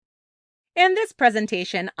In this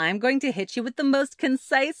presentation, I'm going to hit you with the most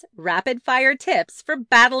concise, rapid-fire tips for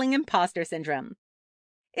battling imposter syndrome.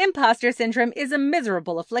 Imposter syndrome is a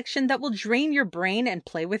miserable affliction that will drain your brain and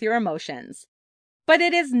play with your emotions. But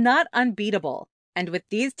it is not unbeatable, and with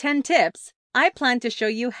these 10 tips, I plan to show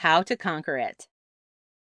you how to conquer it.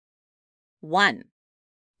 1.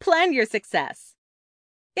 Plan your success.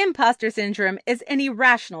 Imposter syndrome is an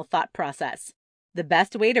irrational thought process. The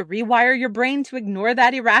best way to rewire your brain to ignore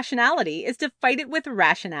that irrationality is to fight it with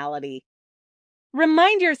rationality.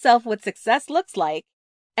 Remind yourself what success looks like,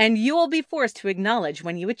 and you will be forced to acknowledge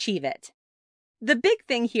when you achieve it. The big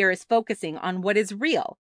thing here is focusing on what is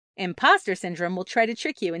real. Imposter syndrome will try to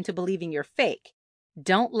trick you into believing you're fake.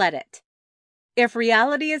 Don't let it. If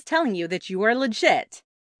reality is telling you that you are legit,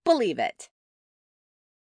 believe it.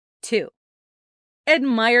 2.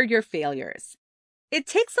 Admire your failures. It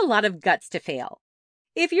takes a lot of guts to fail.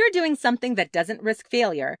 If you're doing something that doesn't risk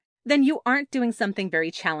failure, then you aren't doing something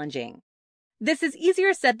very challenging. This is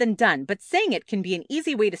easier said than done, but saying it can be an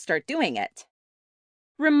easy way to start doing it.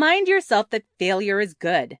 Remind yourself that failure is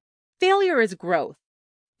good. Failure is growth.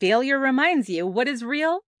 Failure reminds you what is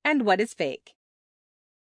real and what is fake.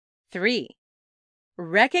 3.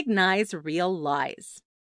 Recognize real lies.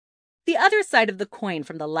 The other side of the coin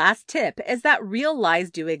from the last tip is that real lies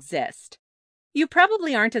do exist. You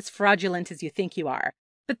probably aren't as fraudulent as you think you are,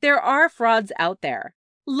 but there are frauds out there.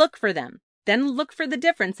 Look for them, then look for the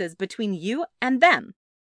differences between you and them.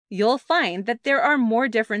 You'll find that there are more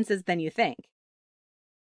differences than you think.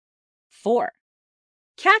 4.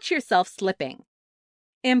 Catch yourself slipping.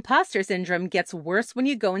 Imposter syndrome gets worse when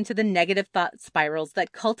you go into the negative thought spirals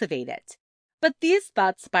that cultivate it. But these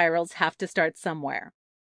thought spirals have to start somewhere.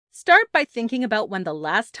 Start by thinking about when the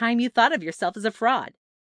last time you thought of yourself as a fraud.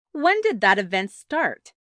 When did that event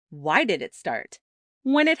start? Why did it start?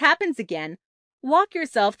 When it happens again, walk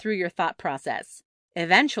yourself through your thought process.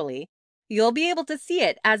 Eventually, you'll be able to see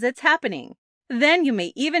it as it's happening. Then you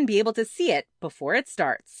may even be able to see it before it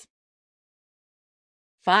starts.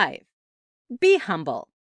 5. Be humble.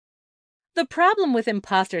 The problem with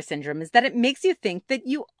imposter syndrome is that it makes you think that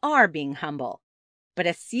you are being humble. But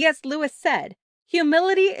as C.S. Lewis said,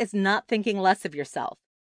 humility is not thinking less of yourself.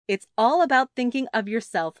 It's all about thinking of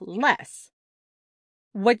yourself less.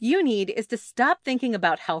 What you need is to stop thinking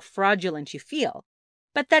about how fraudulent you feel.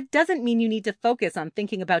 But that doesn't mean you need to focus on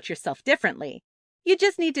thinking about yourself differently. You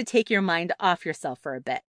just need to take your mind off yourself for a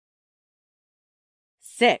bit.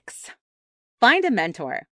 6. Find a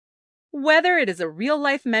mentor. Whether it is a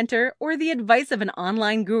real-life mentor or the advice of an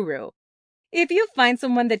online guru, if you find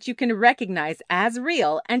someone that you can recognize as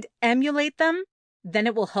real and emulate them, then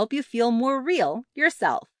it will help you feel more real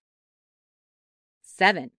yourself.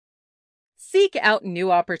 7. Seek out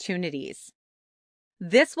new opportunities.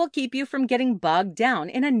 This will keep you from getting bogged down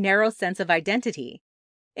in a narrow sense of identity.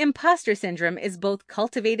 Imposter syndrome is both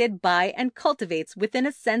cultivated by and cultivates within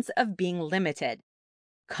a sense of being limited.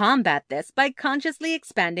 Combat this by consciously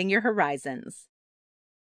expanding your horizons.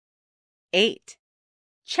 8.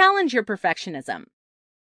 Challenge your perfectionism.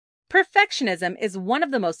 Perfectionism is one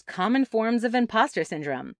of the most common forms of imposter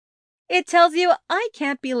syndrome. It tells you, I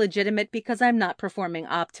can't be legitimate because I'm not performing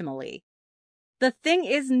optimally. The thing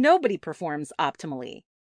is, nobody performs optimally.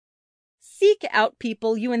 Seek out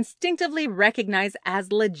people you instinctively recognize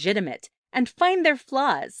as legitimate and find their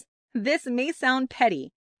flaws. This may sound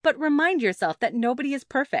petty, but remind yourself that nobody is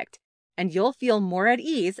perfect, and you'll feel more at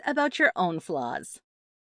ease about your own flaws.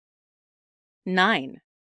 9.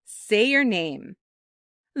 Say your name.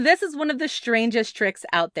 This is one of the strangest tricks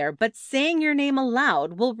out there, but saying your name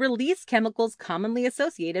aloud will release chemicals commonly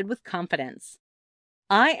associated with confidence.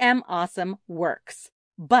 I am awesome works,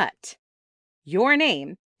 but your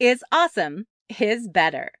name is awesome is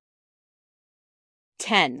better.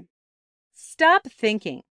 10. Stop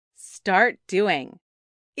thinking. Start doing.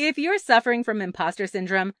 If you're suffering from imposter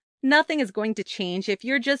syndrome, nothing is going to change if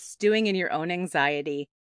you're just stewing in your own anxiety.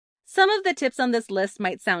 Some of the tips on this list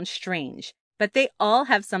might sound strange, but they all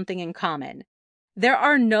have something in common. There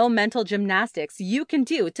are no mental gymnastics you can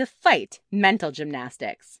do to fight mental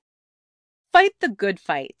gymnastics. Fight the good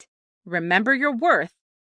fight. Remember your worth,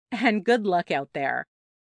 and good luck out there.